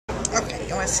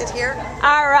You want to sit here?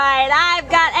 All right, I've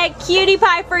got a cutie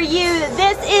pie for you.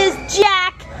 This is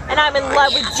Jack, and I'm in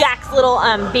love with Jack's little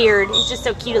beard. He's just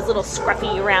so cute, his little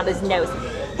scruffy around his nose.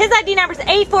 His ID number is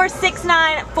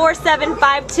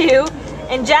A4694752,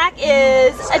 and Jack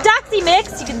is a Dachshund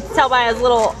mix. You can tell by his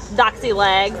little Dachshund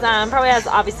legs. Probably has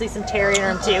obviously some terrier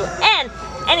in him too, and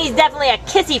he's definitely a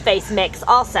kissy face mix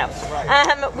also.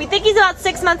 We think he's about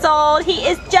 6 months old. He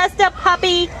is just a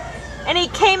puppy. And he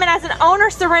came in as an owner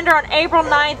surrender on April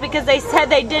 9th because they said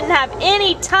they didn't have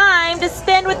any time to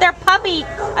spend with their puppy.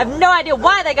 I have no idea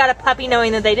why they got a puppy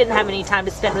knowing that they didn't have any time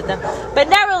to spend with them. But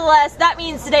nevertheless, that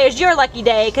means today is your lucky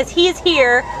day because he is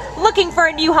here looking for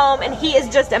a new home, and he is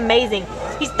just amazing.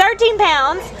 He's 13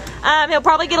 pounds. He'll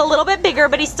probably get a little bit bigger,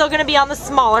 but he's still going to be on the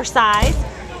smaller size.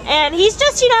 And he's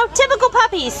just, you know, typical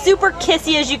puppy. Super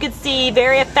kissy, as you can see.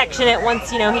 Very affectionate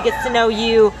once, you know, he gets to know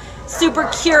you. Super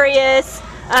curious.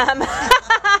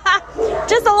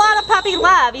 Just a lot of puppy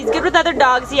love. He's good with other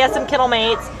dogs. He has some kennel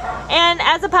mates. And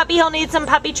as a puppy, he'll need some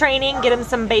puppy training, get him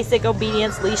some basic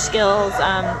obedience, leash skills,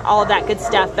 all of that good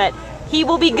stuff. But he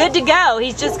will be good to go.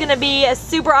 He's just going to be a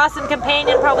super awesome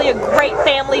companion, probably a great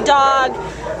family dog.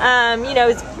 You know,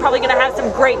 he's probably going to have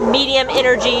some great medium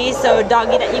energy, so a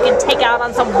doggy that you can take out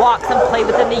on some walks and play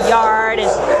with in the yard and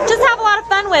just have a lot of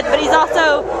fun with. But he's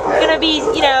also going to be,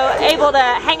 you know, able to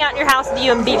hang out in your house with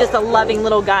you and be just a loving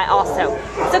little guy also.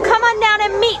 So come on down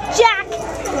and meet Jack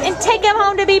and take him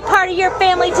home to be part of your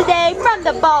family today from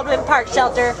the Baldwin Park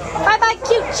Shelter. Bye-bye,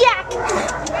 cute Jack.